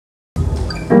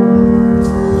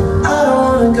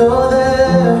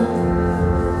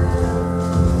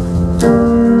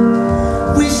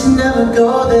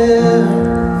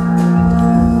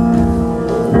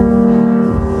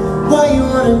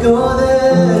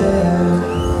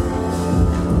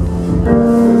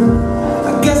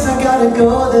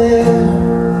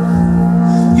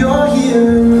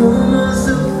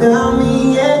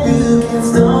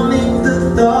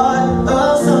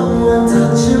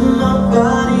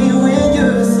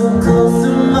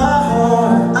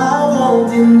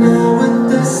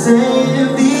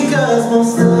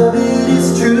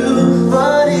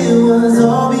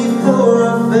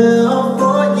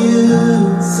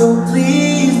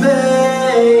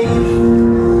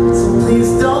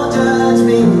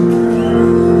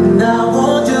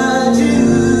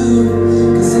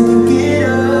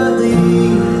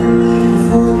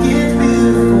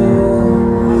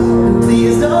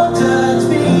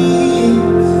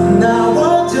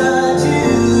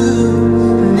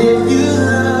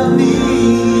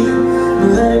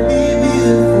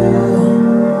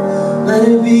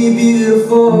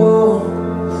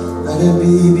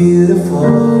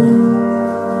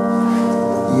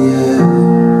Yeah.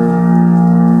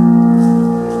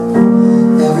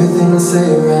 Everything I say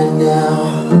right now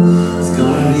is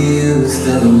gonna be used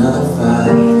in another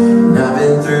fight. And I've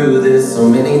been through this so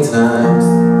many times.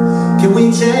 Can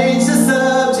we change the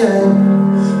subject?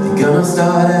 They're gonna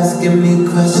start asking me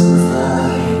questions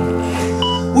like,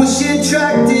 was she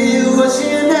attractive? Was she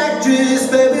an actress?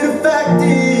 Baby, the fact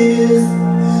is,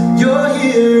 you're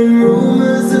hearing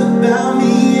rumors about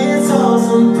me. It's all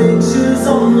some pictures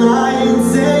online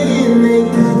saying they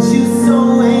got you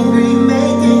so angry,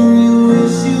 making you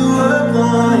wish you were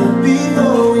blind.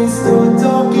 Before we start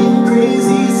talking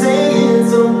crazy, saying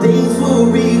some things we'll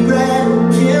regret,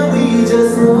 can we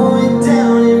just slow it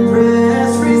down and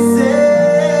press reset?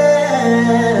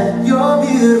 You're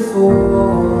beautiful,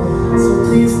 so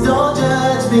please don't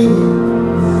judge me,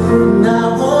 and I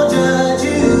won't judge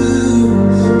you,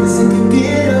 'cause it can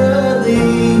get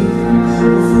ugly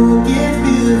before it gets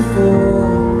beautiful.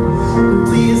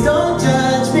 Please don't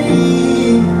judge me,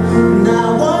 and I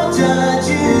won't judge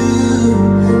you,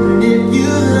 and if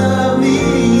you love me,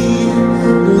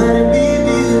 let it be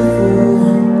beautiful,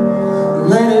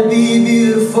 let it be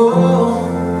beautiful,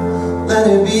 let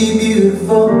it be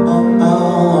beautiful.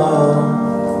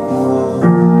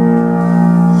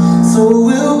 So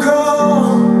we'll crawl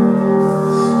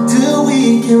till we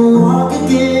can walk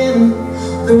again,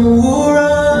 then we'll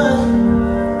run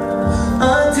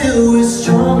until we're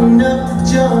strong enough to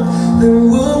jump, then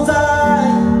we'll fly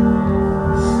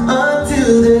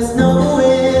until there's no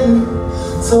end.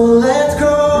 So let's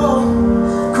crawl,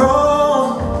 crawl,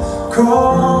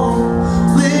 crawl,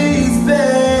 please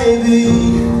baby,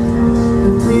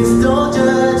 and please don't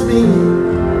judge me,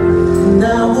 and I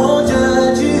won't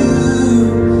judge you,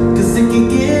 'cause it can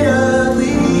get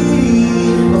ugly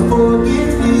before it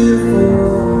gets beautiful.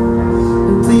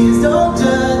 And please don't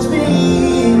judge me,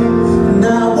 and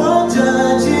I won't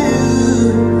judge you,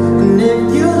 and if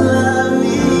you love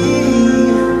me,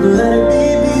 let it be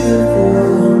beautiful,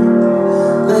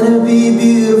 let it be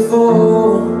beautiful,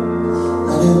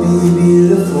 let it be beautiful.